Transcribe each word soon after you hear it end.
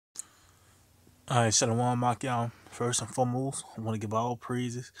All right, Shalom, Makiam. First and foremost, I want to give all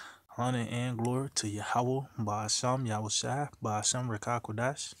praises, honor, and glory to Yahweh, Ba'asham, Yahweh Shai, Ba'asham, Rekah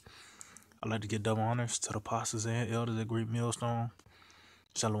Kodash. I'd like to give double honors to the apostles and elders at Great Millstone.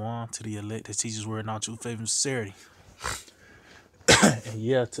 Shalom to the elect that teaches word not true faith and sincerity. And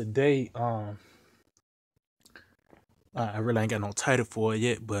yeah, today, I really ain't got no title for it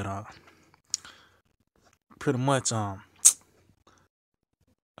yet, but pretty much, I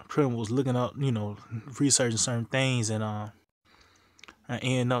pretty much was looking up, researching certain things, and I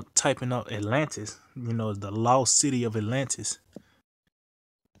ended up typing up Atlantis, the lost city of Atlantis,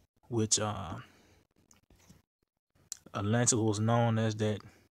 which Atlantis was known as that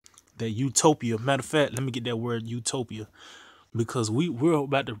utopia. Matter of fact, let me get that word utopia because we're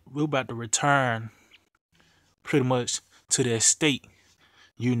about to return pretty much to that state,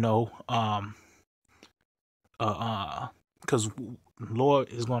 you know, because Lord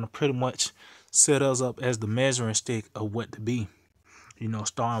is going to pretty much set us up as the measuring stick of what to be,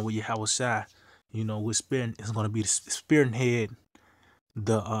 starting with Yahweh Shai, with spirit is going to be the spearhead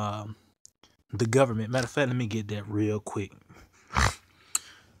the government. Matter of fact, let me get that real quick.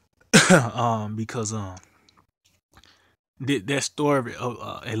 Because that story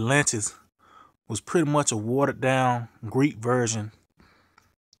of Atlantis was pretty much a watered down Greek version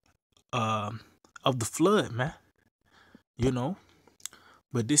of the flood, man. You know,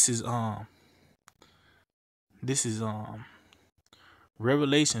 but this is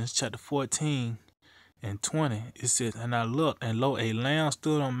Revelations chapter 14 and 20. It says, "And I looked, and lo, a lamb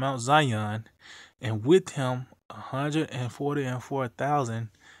stood on Mount Zion, and with him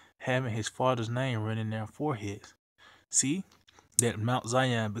 144,000, having his father's name written in their foreheads." See that Mount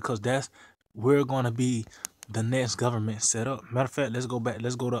Zion, because that's we're gonna be the next government set up. Matter of fact, let's go back.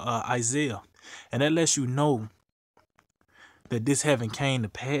 Let's go to Isaiah, and that lets you know that this haven't came to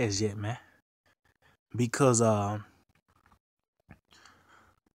pass yet, man. Because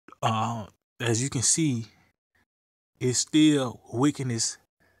as you can see, it's still wickedness.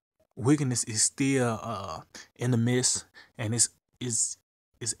 Wickedness is still in the midst, and it's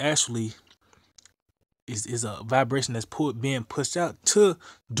actually is a vibration that's being pushed out to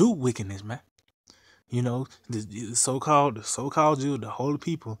do wickedness, man. The so-called Jew, the holy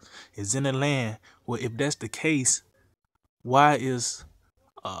people, is in the land. Well, if that's the case, why is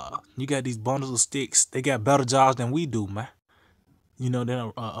you got these bundles of sticks? They got better jobs than we do, man. Than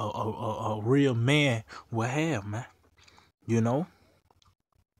a real man will have, man. You know.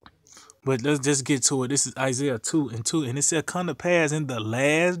 But let's just get to it. This is Isaiah 2:2, and it said, "Come to pass in the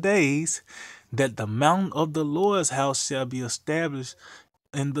last days that the mountain of the Lord's house shall be established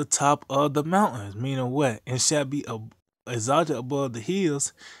in the top of the mountains." Meaning what? And shall be exalted above the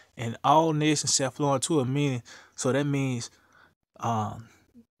hills, and all nations shall flow into it. Meaning, so that means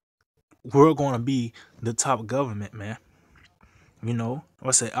we're going to be the top government, man. I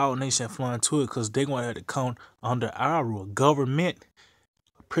say all nations shall flow into it because they're going to have to come under our rule. Government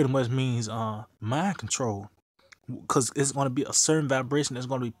pretty much means mind control, because it's going to be a certain vibration that's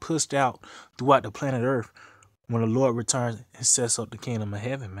going to be pushed out throughout the planet Earth when the Lord returns and sets up the kingdom of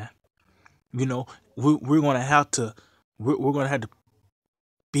heaven, man. We're going to have to we're going to have to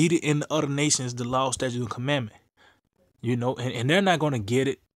beat it in the other nations, the law, statute, and commandment. And they're not going to get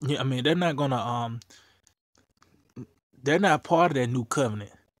it. I mean, they're not going to they're not part of that new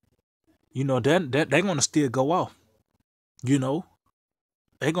covenant. They're going to still go off. They're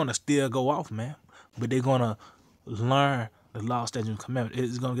going to still go off, man. But they're going to learn the law, statute, and commandment.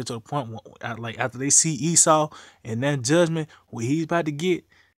 It's going to get to a point where, like, after they see Esau and that judgment, what he's about to get,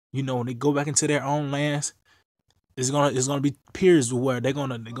 when they go back into their own lands, it's gonna be periods where they're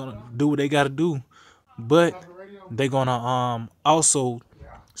gonna do what they gotta do, but they're gonna also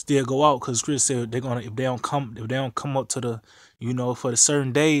still go out, because Chris said they're gonna if they don't come up to the for the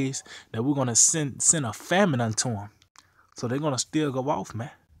certain days that we're gonna send a famine unto them, so they're gonna still go off, man.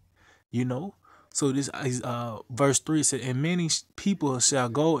 So this is verse 3 said, "And many people shall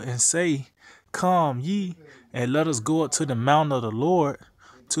go and say, Come ye, and let us go up to the mountain of the Lord,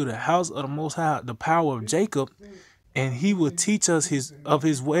 to the house of the Most High, the power of Jacob, and he will teach us his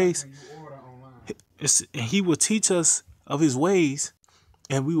ways. And he will teach us of his ways,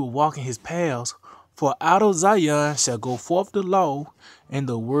 and we will walk in his paths. For out of Zion shall go forth the law and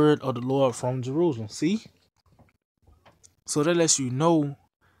the word of the Lord from Jerusalem." See? So that lets you know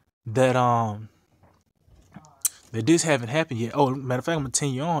that that this haven't happened yet. Oh, matter of fact, I'm gonna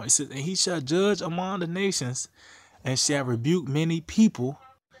continue on. It says, "And he shall judge among the nations, and shall rebuke many people."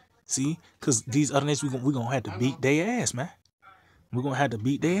 See, because these other nations, we're gonna have to beat their ass, man. We're gonna have to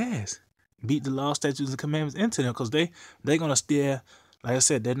beat their ass, beat the law, statutes, and commandments into them, because they're gonna still Like I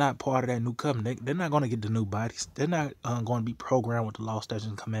said, they're not part of that new covenant. They're not going to get the new bodies. They're not going to be programmed with the law, statutes,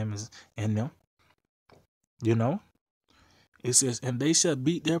 and commandments in them. You know, it says, and they shall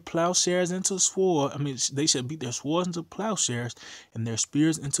beat their plowshares into sword. I mean, they shall beat their swords into plowshares and their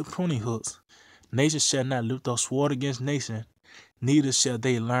spears into pruning hooks. Nation shall not lift up sword against nation, neither shall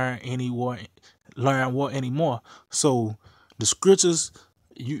they learn war anymore. So the scriptures,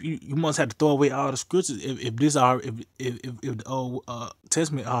 you must have to throw away all the scriptures if the old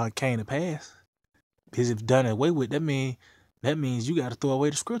Testament came to pass. Because if done away with, that means you got to throw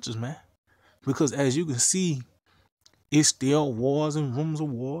away the scriptures, man. Because as you can see, it's still wars and rumors of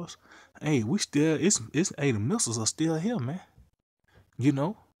wars. Hey, the missiles are still here, man. You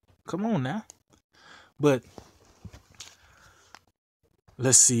know, come on now. But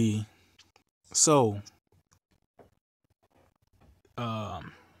let's see. So,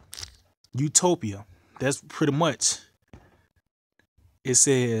 utopia. That's pretty much. It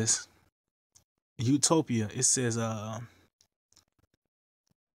says utopia. It says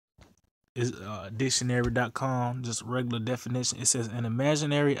is dictionary.com, just regular definition. It says an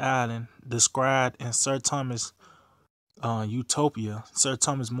imaginary island described in Sir Thomas Utopia, Sir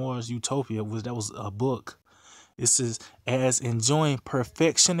Thomas More's Utopia, that was a book. It says as enjoying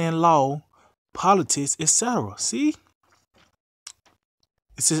perfection in law, politics, etc. See?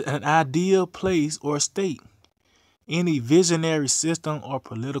 It says an ideal place or state, any visionary system or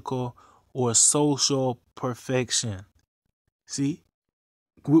political or social perfection. See?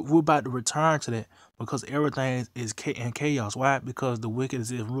 We're about to return to that because everything is in chaos. Why? Because the wicked is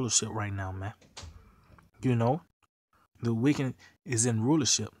in rulership right now, man. You know, the wicked is in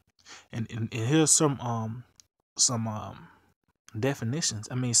rulership, and here's some definitions.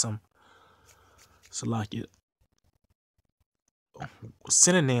 I mean, some like it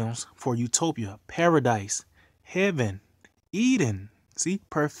synonyms for utopia: paradise, heaven, Eden. See,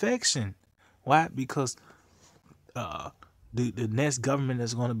 perfection. Why? Because the next government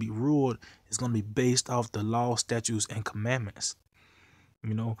that's going to be ruled is going to be based off the law, statutes, and commandments.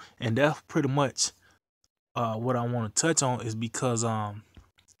 You know, and that's pretty much what I want to touch on is because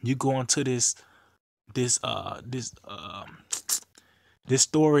you go into this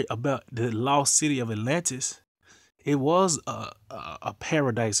story about the lost city of Atlantis. It was a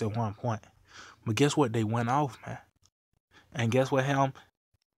paradise at one point, but guess what? They went off, man. And guess what happened?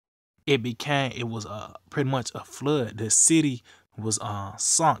 It was pretty much a flood. The city was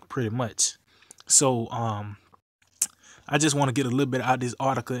sunk pretty much. So I just want to get a little bit out of this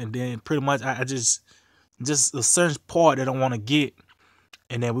article, and then pretty much I just a certain part that I want to get,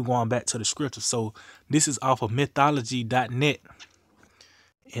 and then we're going back to the scripture. So this is off of mythology.net,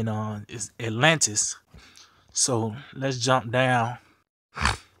 and it's Atlantis. So let's jump down.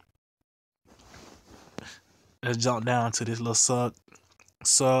 Let's jump down to this little sub.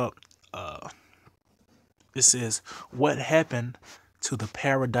 It says, what happened to the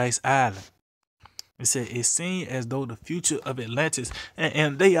Paradise Island? It said it seemed as though the future of Atlantis,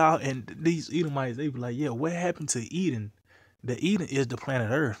 and these Edomites, they be like, yeah, what happened to Eden? The Eden is the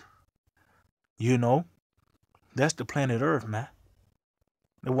planet Earth. You know, that's the planet Earth, man.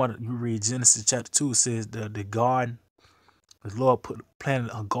 The one you read Genesis chapter 2, it says the garden, the Lord planted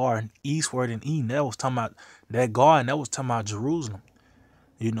a garden eastward in Eden. That was talking about that garden. That was talking about Jerusalem.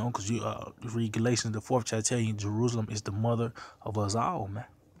 You know, because you read Galatians, the 4th chapter, tell you Jerusalem is the mother of us all, man.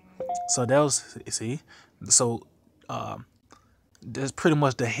 So that was, so that's pretty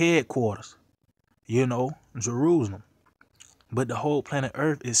much the headquarters, you know, Jerusalem. But the whole planet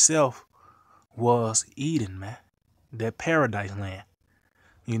Earth itself was Eden, man. That paradise land,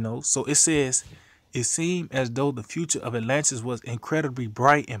 you know. So it says, it seemed as though the future of Atlantis was incredibly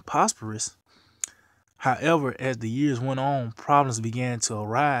bright and prosperous. However, as the years went on, problems began to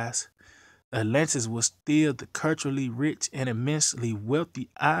arise. Atlantis was still the culturally rich and immensely wealthy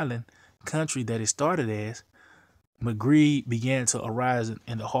island country that it started as, but greed began to arise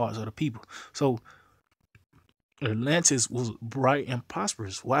in the hearts of the people. So Atlantis was bright and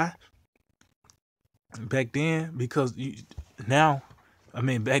prosperous. Why? Back then, because back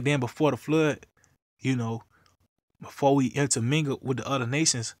then before the flood, you know, before we intermingled with the other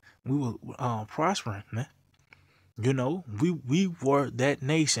nations, we were prospering, man. You know, we were that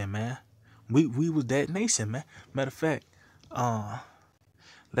nation, man. We was that nation, man. Matter of fact,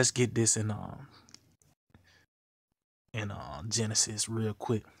 let's get this in Genesis real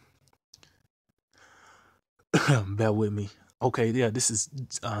quick. Bear with me. Okay, yeah, this is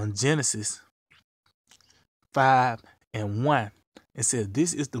Genesis 5:1. It says,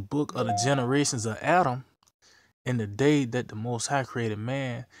 this is the book of the generations of Adam in the day that the Most High created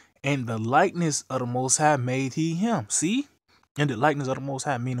man, and the likeness of the Most High made he him. See? In the likeness of the Most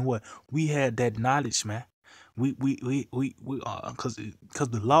High, meaning what? We had that knowledge, man. We cause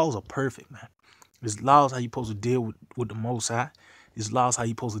the laws are perfect, man. It's laws how you supposed to deal with the Most High. It's laws how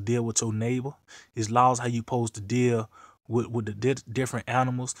you supposed to deal with your neighbor. It's laws how you supposed to deal with the different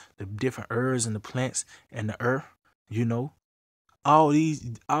animals, the different herbs and the plants and the earth. You know, all these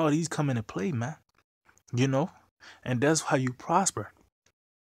come into play, man. You know, and that's how you prosper.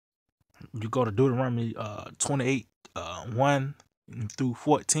 You go to Deuteronomy 28 1 through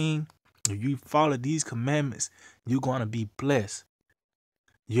 14. If you follow these commandments, you're gonna be blessed.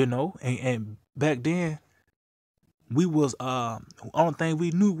 You know, and back then we was only thing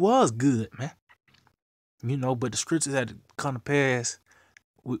we knew was good, man. You know, but the scriptures had to come to pass.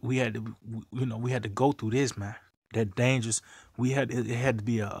 We had to, we had to go through this, man. That dangerous. It had to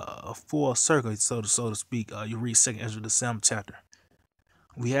be a full circle, so to speak. You read Second Ezra the 7th chapter.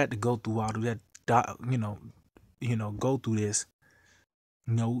 We had to go through all of that. Go through this.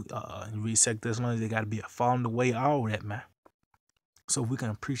 You read Second Thessalonians. They got to be a falling away, all that, man. So we can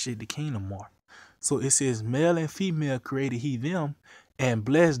appreciate the kingdom more. So it says, male and female created he them, and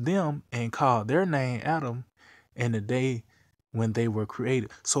blessed them, and called their name Adam, in the day when they were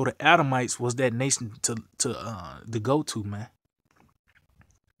created. So the Adamites was that nation to go to, man.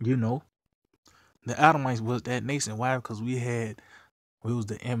 You know, the Adamites was that nation. Why? Because we was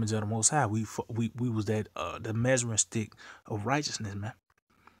the image of the Most High. We was that the measuring stick of righteousness, man.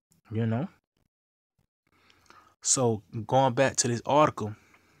 You know. So going back to this article,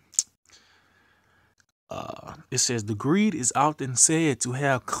 it says the greed is often said to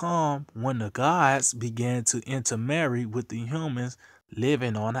have come when the gods began to intermarry with the humans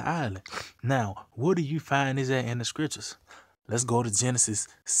living on the island. Now, where do you find this at in the scriptures? Let's go to Genesis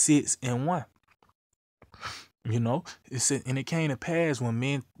 6:1. You know, it said, and it came to pass when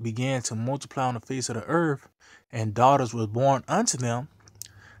men began to multiply on the face of the earth, and daughters were born unto them,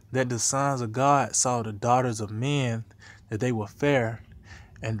 that the sons of God saw the daughters of men, that they were fair,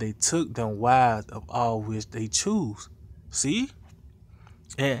 and they took them wives of all which they choose. See?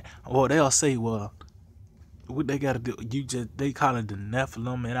 And well, they'll say, well, what they gotta do, they call it the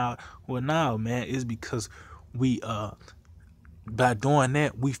Nephilim and all. Well, no, man, it's because we by doing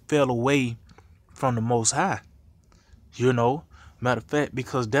that we fell away from the Most High. You know, matter of fact,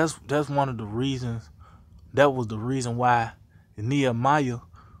 because that's one of the reasons. That was the reason why Nehemiah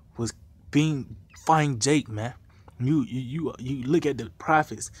was fighting Jake, man. You look at the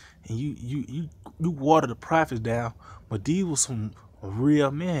prophets and you water the prophets down, but these were some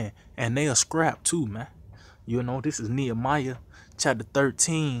real men, and they are scrap too, man. You know, this is Nehemiah chapter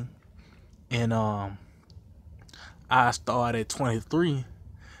 13, and I start at 23.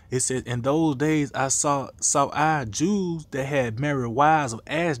 It says, in those days I saw Jews that had married wives of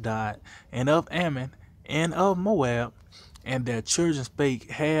Ashdod and of Ammon and of Moab, and their children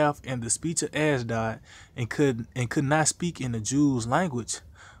spake half in the speech of Ashdod, and could not speak in the Jews' language,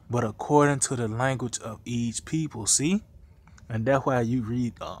 but according to the language of each people. See? And that's why you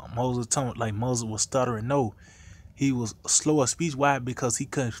read Moses talking like Moses was stuttering. No, he was slow of speech. Why? Because he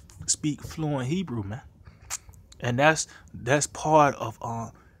couldn't speak fluent Hebrew, man. And that's part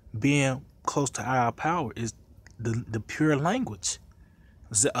of being close to our power, is the pure language.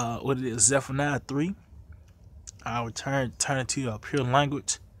 What it is, Zephaniah 3. I will turn to a pure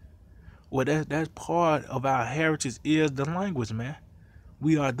language. Well, that's part of our heritage, is the language, man.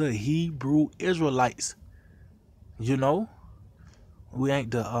 We are the Hebrew Israelites. You know, we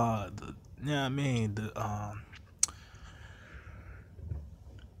ain't the you know what I mean,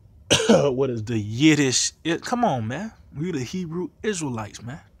 what is the Yiddish? Come on, man. We the Hebrew Israelites,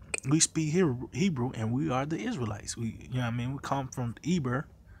 man. We speak Hebrew, and we are the Israelites. You know what I mean? We come from Eber.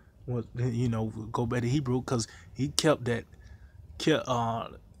 Go back to Hebrew, because he kept the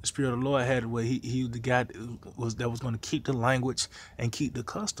Spirit of the Lord had it where he was the guy that was going to keep the language and keep the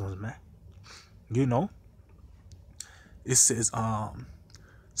customs, man. You know, it says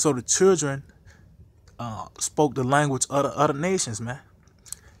so the children spoke the language of the other nations, man.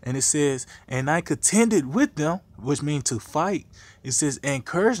 And it says, and I contended with them, which means to fight. It says, and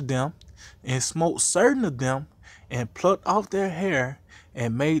cursed them, and smote certain of them, and plucked off their hair,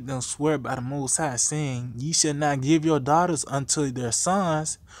 and made them swear by the Most High, saying, ye shall not give your daughters unto their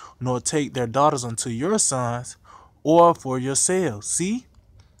sons, nor take their daughters unto your sons, or for yourselves. See?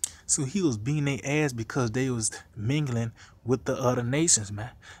 So he was beating their ass because they was mingling with the other nations,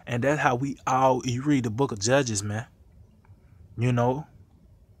 man. And that's how you read the book of Judges, man. You know?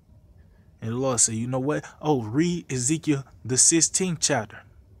 And the Lord said, you know what? Oh, read Ezekiel the 16th chapter.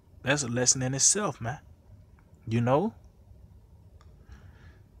 That's a lesson in itself, man. You know?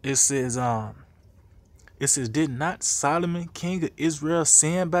 It says, It says, did not Solomon, king of Israel,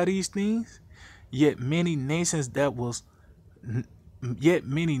 sin by these things? Yet many nations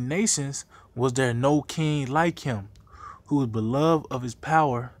was there no king like him, who was beloved of his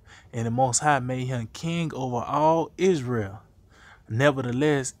power, and the Most High made him king over all Israel.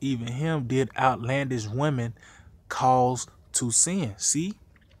 Nevertheless, even him did outlandish women cause to sin. See?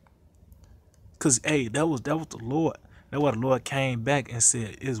 Because, hey, that was the Lord. That's why the Lord came back and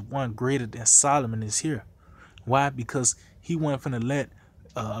said, is one greater than Solomon is here. Why? Because he wasn't finna let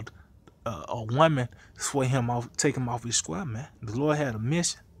a woman sway him off, take him off his squad, man. The Lord had a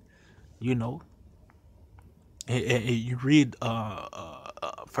mission, you know. And you read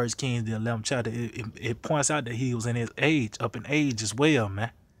 1 Kings, the 11th chapter, it points out that he was in his age, up in age as well,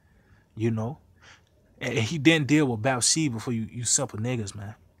 man. You know. And he didn't deal with Bathsheba for you simple niggas,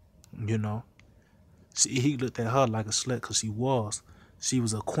 man. You know. See, he looked at her like a slut because she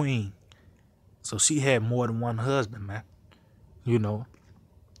was a queen. So she had more than one husband, man. You know.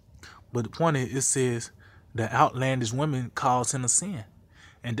 But the point is, it says the outlandish women caused him to sin.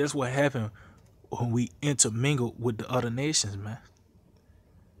 And that's what happened when we intermingled with the other nations, man.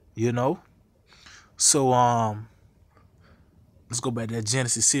 You know? So, let's go back to that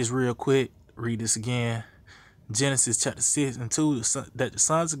Genesis 6 real quick. Read this again. Genesis chapter 6 and 2, that the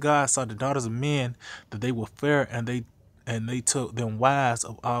sons of God saw the daughters of men, that they were fair, and they took them wives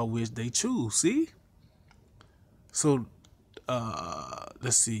of all which they choose. See? So,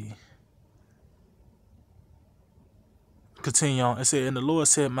 let's see. Continue on. It said, and the Lord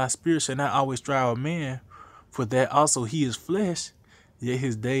said, my spirit shall not always strive with man, for that also he is flesh, yet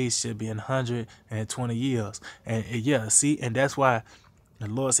his days shall be 120 years. And yeah, see, and that's why the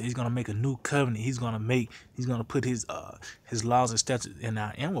Lord said he's gonna make a new covenant. He's gonna put his laws and statutes in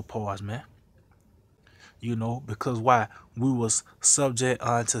our inward parts, man. You know, because why? We was subject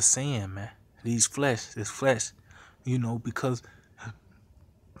unto sin, man. This flesh, you know, because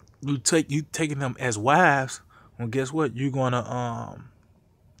you taking them as wives. Well, guess what? You're gonna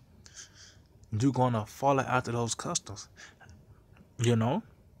follow after those customs. You know?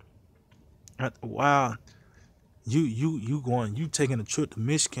 Wow. You taking a trip to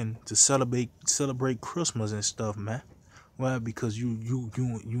Michigan to celebrate Christmas and stuff, man. Well, because you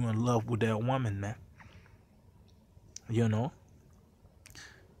in love with that woman, man. You know?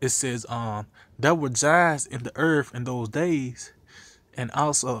 It says there were giants in the earth in those days, and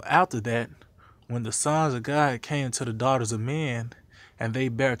also after that, when the sons of God came to the daughters of men, and they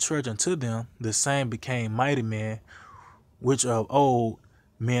bare children unto them, the same became mighty men, which of old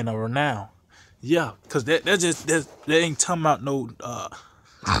men of renown. Yeah, because that ain't talking about no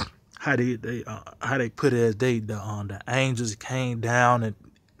how they put it as the angels came down, and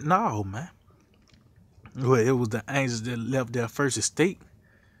no, man. Well, it was the angels that left their first estate.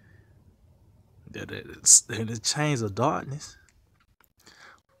 The chains of darkness.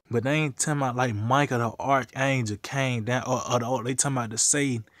 But they ain't talking about like Michael the archangel came down, or they talking about the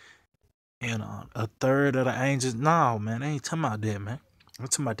Satan and a third of the angels. No, man, they ain't talking about that, man. I'm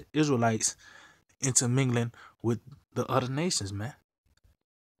talking about the Israelites intermingling with the other nations, man.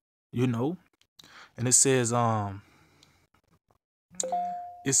 You know? And it says, and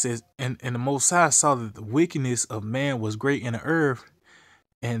the Most High saw that the wickedness of man was great in the earth,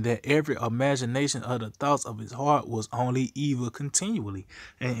 and that every imagination of the thoughts of his heart was only evil continually.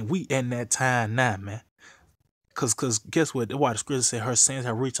 And we in that time now, man. Cause guess what? That's why the scripture said her sins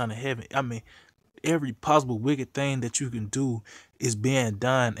have reached unto heaven. I mean, every possible wicked thing that you can do is being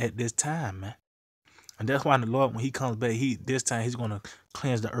done at this time, man. And that's why the Lord, when he comes back, this time he's gonna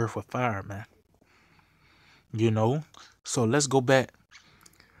cleanse the earth with fire, man. You know? So let's go back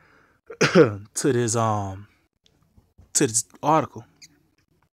to this article.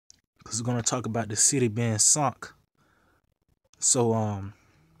 Because we're going to talk about the city being sunk. So,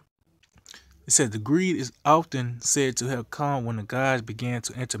 it said the greed is often said to have come when the gods began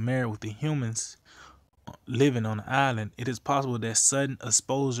to intermarry with the humans living on the island. It is possible that sudden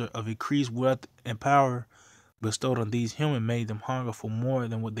exposure of increased wealth and power bestowed on these humans made them hunger for more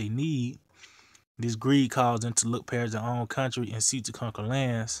than what they need. This greed caused them to look past their own country and seek to conquer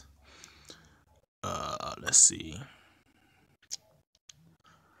lands. Let's see.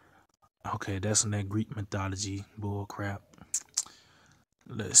 Okay, that's in that Greek mythology bull crap.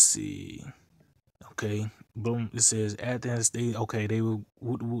 Let's see. Okay, boom. It says Athens. They will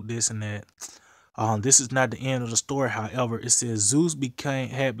woot this and that. This is not the end of the story. However, it says Zeus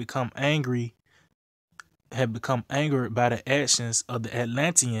had become angered by the actions of the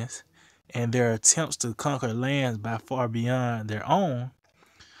Atlanteans and their attempts to conquer lands by far beyond their own.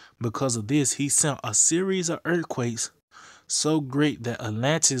 Because of this, he sent a series of earthquakes so great that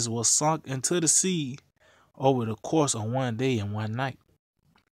Atlantis was sunk into the sea, over the course of one day and one night.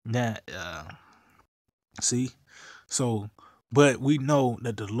 Now, see, so, but we know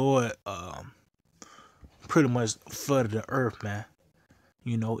that the Lord pretty much flooded the earth, man.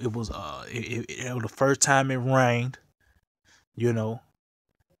 You know, it was it was the first time it rained. You know,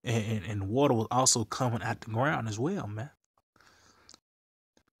 and water was also coming out the ground as well, man.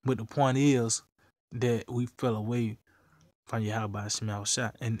 But the point is that we fell away from Yahweh Shema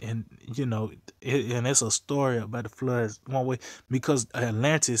shot, and you know, and it's a story about the floods one way because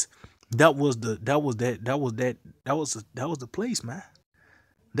Atlantis, that was the place, man.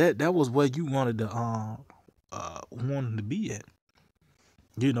 That was where you wanted to be at,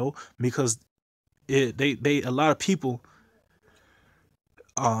 you know, because they a lot of people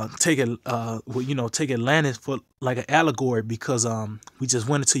take Atlantis for like an allegory because we just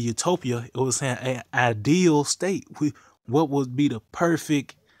went into utopia. It was an ideal state. What would be the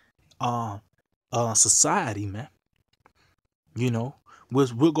perfect uh society, man. You know,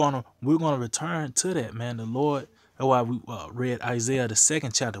 which we're gonna return to that, man. The Lord. That's why we read Isaiah the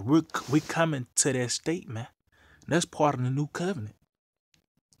second chapter. We coming to that state, man. That's part of the new covenant.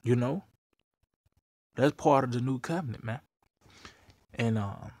 You know, that's part of the new covenant, man. And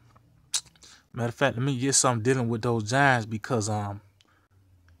matter of fact, let me get something dealing with those giants because to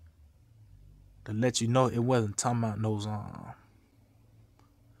let you know it wasn't talking about those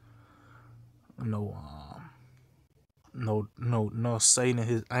no no Satan and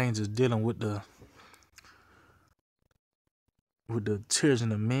his angels dealing with the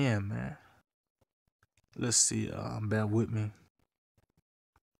children of men, man. Let's see, bear with me.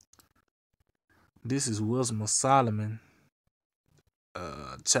 This is Wisdom of Solomon,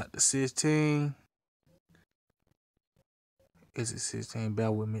 chapter 16. Is it 16?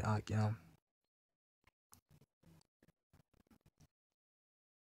 Bear with me, Akim.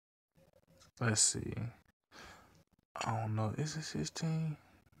 Let's see. I don't know. Is it 16?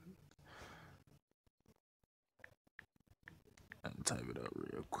 Let me type it up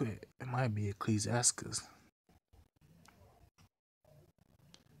real quick. It might be Ecclesiastes.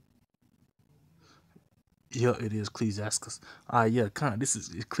 Yeah, it is Ecclesiastes. Yeah, this is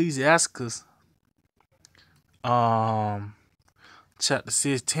Ecclesiastes, chapter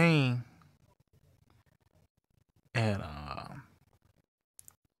 16, and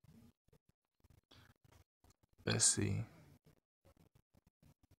let's see.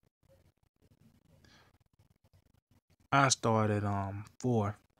 I started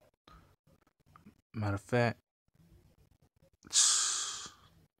 4. Matter of fact,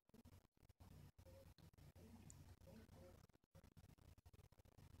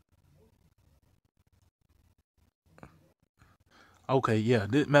 okay, yeah.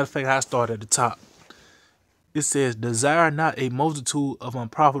 Matter of fact, I started at the top. It says, "Desire not a multitude of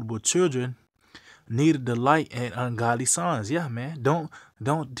unprofitable children, neither delight in ungodly sons." Yeah, man. Don't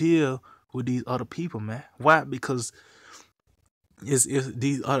deal with these other people, man. Why? Because it's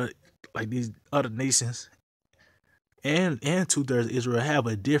these other nations and 2/3 Israel have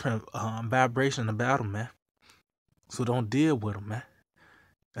a different vibration about them, man. So don't deal with them, man.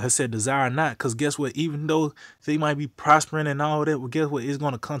 I said desire not, because guess what? Even though they might be prospering and all that, well, guess what? It's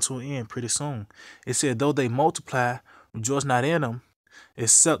going to come to an end pretty soon. It said, though they multiply, rejoice not in them,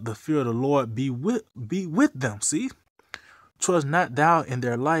 except the fear of the Lord be with them. See? Trust not thou in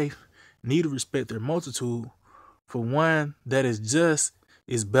their life, neither respect their multitude. For one that is just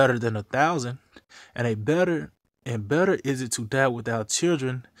is better than 1,000, and better is it to die without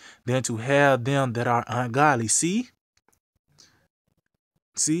children than to have them that are ungodly. See,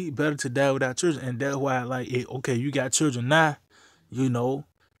 better to die without children, and that's why, like, okay, you got children now, you know,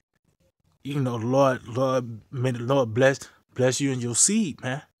 the Lord, may the Lord bless you and your seed,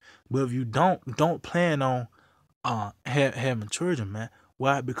 man. But if you don't plan on having children, man.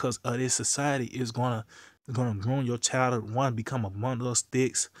 Why? Because this society is gonna groom your child. One become a bundle of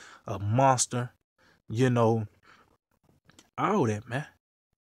sticks, a monster, you know, all that, man.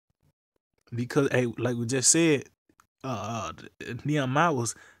 Because hey, like we just said, Nehemiah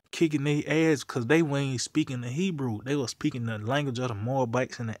was kicking their ass because they weren't speaking the Hebrew. They were speaking the language of the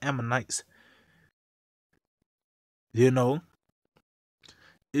Moabites and the Ammonites. You know,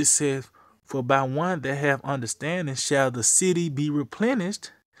 it says, "For by one that have understanding shall the city be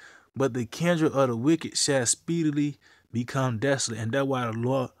replenished, but the kindred of the wicked shall speedily become desolate." And that's why the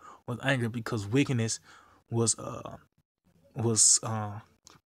Lord was angry, because wickedness was throughout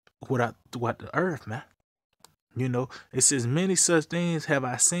the earth, man. You know, it says, "Many such things have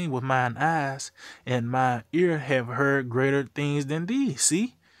I seen with mine eyes, and my ear have heard greater things than these."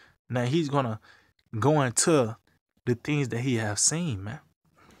 See? Now he's gonna go into the things that he have seen, man.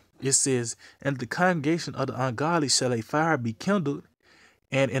 It says, "And the congregation of the ungodly shall a fire be kindled,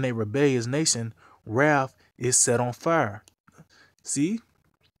 and in a rebellious nation wrath is set on fire." See?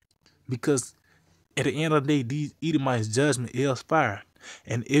 Because at the end of the day, these Edomites' judgment is fire.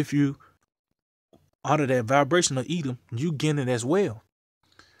 And if you under that vibration of Edom, you get it as well.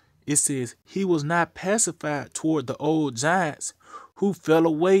 It says, "He was not pacified toward the old giants who fell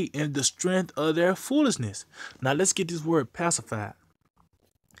away in the strength of their foolishness." Now let's get this word pacified.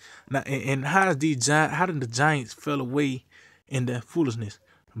 Now, and how did the giants fell away in their foolishness?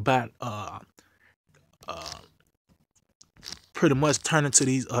 By pretty much turning to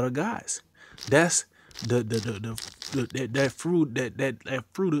these other guys. That's that fruit,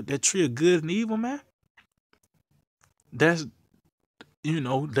 that tree of good and evil, man. That's, they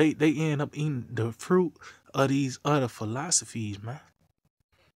end up eating the fruit of these other philosophies, man.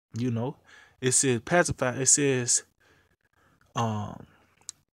 It says pacify. It says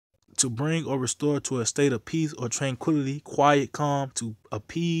to bring or restore to a state of peace or tranquility, quiet, calm, to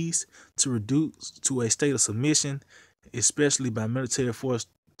appease, to reduce to a state of submission, especially by military force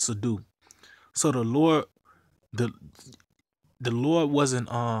to do. So the Lord wasn't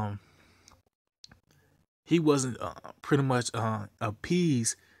he wasn't pretty much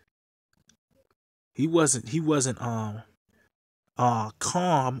appeased. He wasn't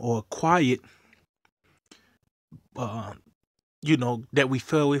calm or quiet, that we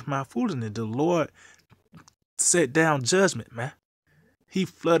fell with my foolishness. The Lord set down judgment, man. He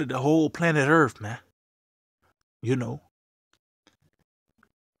flooded the whole planet Earth, man. He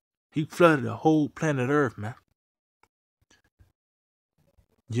flooded the whole planet Earth, man.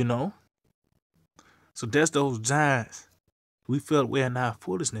 So that's those giants. We fell away in our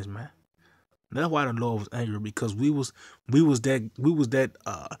foolishness, man. That's why the Lord was angry, because we was that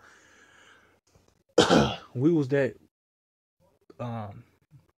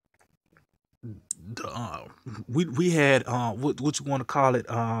we had what you want to call it,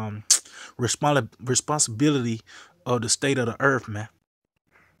 responsibility of the state of the earth, man.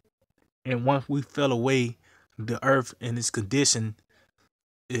 And once we fell away, the earth in its condition,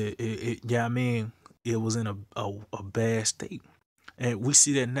 it was in a bad state. And we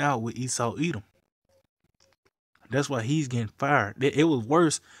see that now with Esau Edom. That's why he's getting fired. It was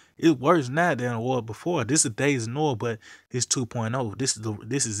worse. It's worse now than it was before. This is Days of Noah, but it's 2.0.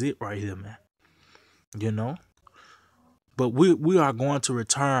 This is it right here, man. But we are going to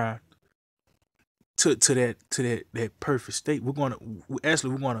return to that perfect state. We're gonna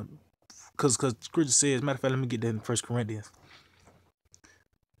because Scripture says, matter of fact, let me get that in 1 Corinthians.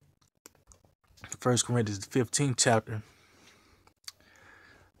 1 Corinthians, the 15th chapter.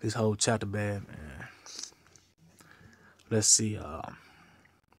 This whole chapter bad, man. Let's see.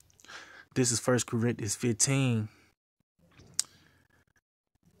 This is 1 Corinthians 15.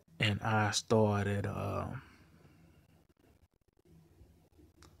 And I started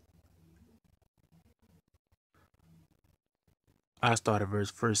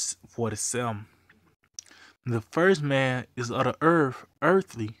verse 47. The first man is of the earth,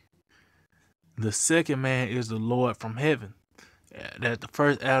 earthly. The second man is the Lord from heaven. That the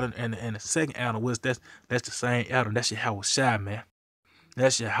first Adam and the second Adam was that's the same Adam. That's Yahweh Shai, man.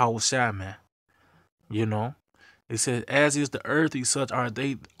 That's Yahweh Shai, man. It says, "As is the earthly, such are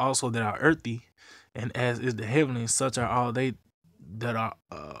they also that are earthy, and as is the heavenly, such are all they that are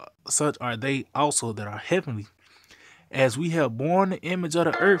such are they also that are heavenly. As we have borne the image of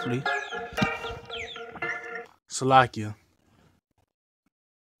the earthly," Salakia.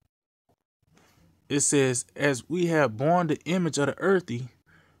 It says, "As we have borne the image of the earthly,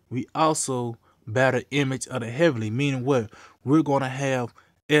 we also bear the image of the heavenly." Meaning what? We're gonna have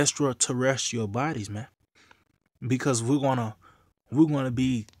extraterrestrial bodies, man. Because we're gonna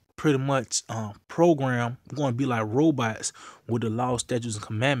be pretty much programmed. We're gonna be like robots with the laws, statutes, and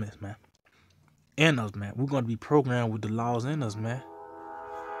commandments, man. In us, man. We're gonna be programmed with the laws in us, man.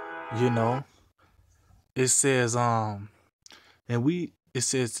 It says, it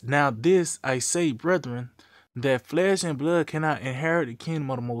says, "Now this I say, brethren, that flesh and blood cannot inherit the kingdom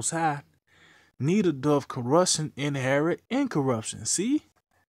of the Most High, neither doth corruption inherit incorruption." See?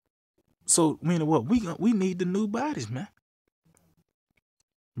 So, meaning what? We need the new bodies, man.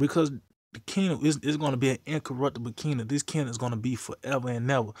 Because the kingdom is going to be an incorruptible kingdom. This kingdom is going to be forever and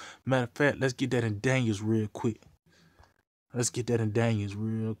never. Matter of fact, let's get that in Daniel's real quick.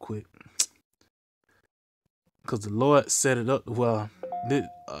 Because the Lord set it up. Well, the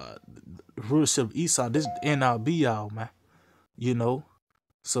rulership of Esau, this end all be all, man.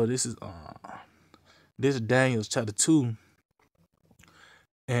 So this is Daniel chapter 2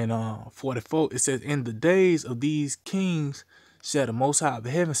 and 44. It says, "In the days of these kings shall the Most High of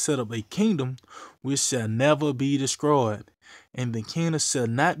heaven set up a kingdom which shall never be destroyed, and the kingdom shall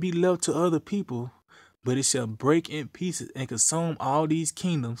not be left to other people, but it shall break in pieces and consume all these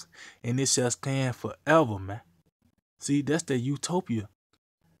kingdoms, and it shall stand forever, man. See, that's the utopia,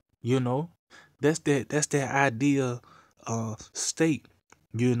 you know. That's that ideal state,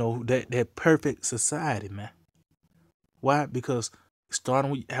 that perfect society, man. Why? Because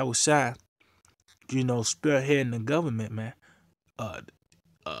starting with Howard Shai, spearheading the government, man. Uh,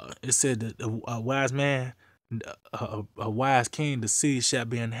 it said that a wise man, a wise king, the city shall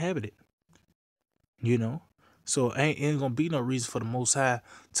be inhabited. You know, so ain't gonna be no reason for the Most High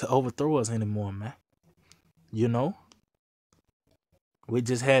to overthrow us anymore, man. You know, we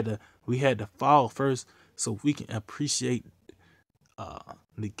had to fall first so we can appreciate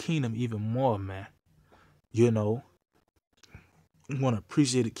the kingdom even more, man. You know, we want to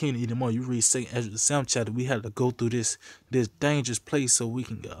appreciate the kingdom even more. You read Second Ezra the 7th chapter. We had to go through this dangerous place so we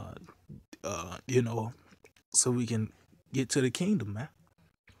can so we can get to the kingdom, man.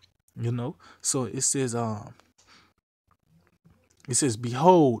 So it says,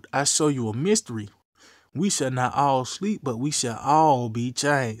 behold, I show you a mystery. We shall not all sleep, but we shall all be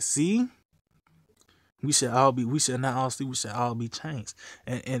changed. See? We shall not all sleep, we shall all be changed.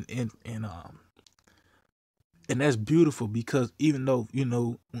 And that's beautiful, because even though,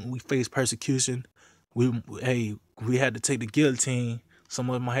 when we face persecution, we had to take the guillotine, some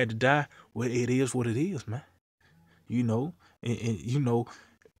of them might have to die. Well, it is what it is, man. You know,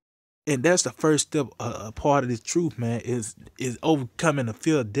 and that's the first step, a part of this truth, man, is overcoming the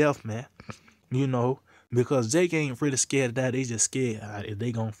fear of death, man. Because Jake ain't really scared of that. They just scared if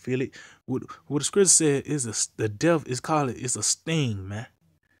they gonna feel it. What the scripture said is the death is it's a sting, man.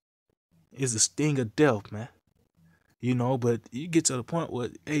 It's a sting of death, man. But you get to the point where,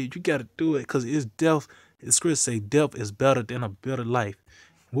 hey, you gotta do it, because it's death. The scripture say death is better than a better life.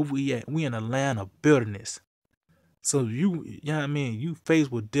 Where we at? We in a land of bitterness. So you know what I mean? You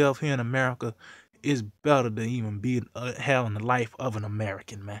faced with death here in America, it's better than even being having the life of an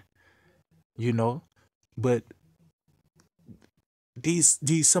American, man. But these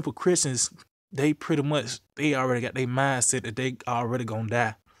simple Christians, they already got their mindset that they already gonna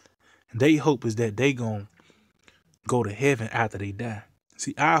die. They hope is that they gonna go to heaven after they die.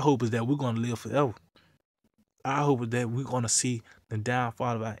 See, our hope is that we're gonna live forever. Our hope is that we're gonna see the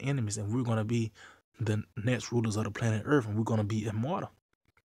downfall of our enemies, and we're gonna be the next rulers of the planet Earth, and we're gonna be immortal.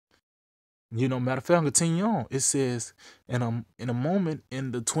 Matter of fact, I'll continue on. It says, in a moment,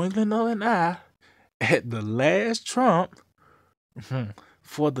 in the twinkling of an eye, at the last trump,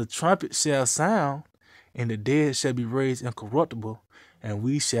 for the trumpet shall sound, and the dead shall be raised incorruptible, and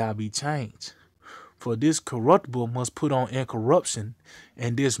we shall be changed. For this corruptible must put on incorruption,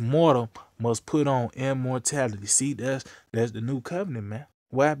 and this mortal must put on immortality. See, that's the new covenant, man.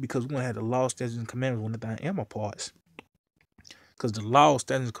 Why? Because we're going to have the law, statutes, and commandments when the thing parts. Because the law,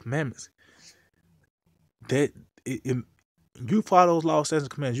 statutes, and commandments, you follow those law, statutes,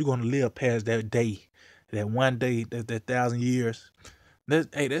 and commandments, you're going to live past that day, that one day, that 1,000 years.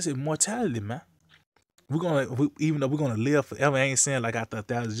 That's immortality, man. Even though we're gonna live forever, I ain't saying like after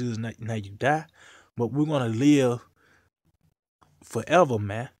 1,000 years now you die, but we're gonna live forever,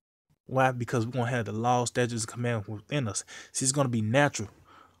 man. Why? Because we're gonna have the law, statutes, and commandments within us. See, it's gonna be natural.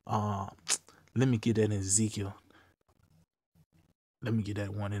 Let me get that in Ezekiel. Let me get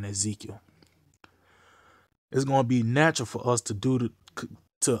that one in Ezekiel. It's gonna be natural for us to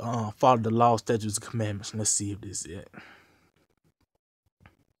follow the law, statutes, and commandments. Let's see if this is it.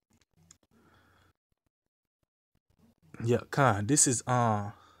 Yeah, this is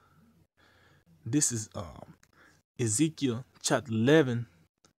Ezekiel chapter 11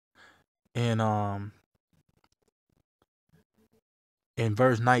 and in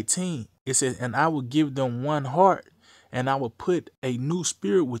verse 19. It says, and I will give them one heart, and I will put a new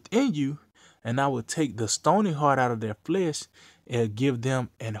spirit within you, and I will take the stony heart out of their flesh and give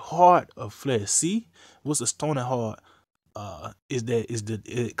them an heart of flesh. See, what's a stony heart?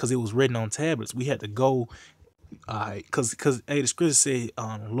 Because it was written on tablets. We had to go. Because the scripture say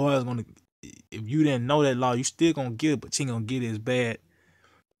the Lord is gonna. If you didn't know that law, you still gonna get it, but you ain't gonna get it as bad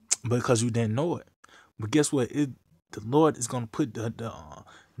because you didn't know it. But guess what? The Lord is gonna put the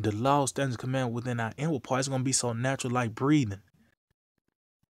law, standards, command within our inward part. It's gonna be so natural, like breathing.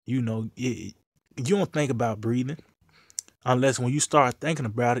 You don't think about breathing unless when you start thinking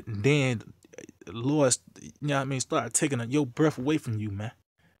about it, and then the Lord, start taking your breath away from you, man.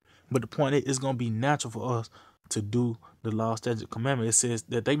 But the point is, it's gonna be natural for us to do the law, statutes, commandment. It says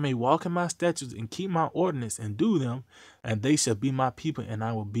that they may walk in my statutes and keep my ordinance and do them, and they shall be my people, and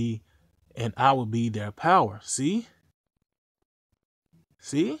I will be their power. See?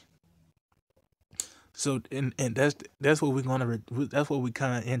 See? So and that's what we're gonna that's what we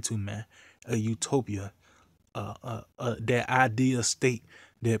kind of into, man. A utopia, that ideal state,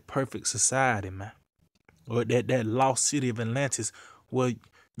 that perfect society, man, or that lost city of Atlantis. Well,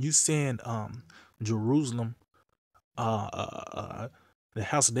 you saying Jerusalem, the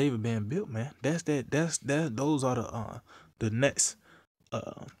house of David being built, man. That. Those are the next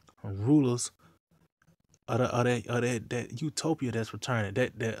uh rulers of that utopia that's returning.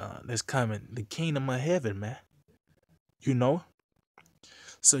 That's coming. The kingdom of heaven, man. You know.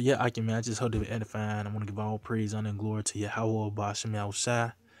 So yeah, I can, man. I just hope they be edifying. I want to give all praise, honor, and glory to Yahweh, Bashim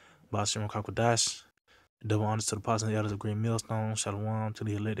Yahushai, Bashim Kakodash. Double honors to the apostles and the elders of Great Millstone. Shalom to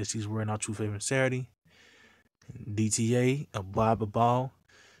the elect that sees word in our true faith and sincerity. DTA, Abba Ball,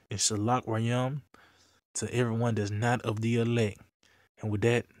 and Shalak Rayam to everyone that's not of the elect. And with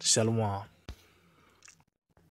that, Shalom.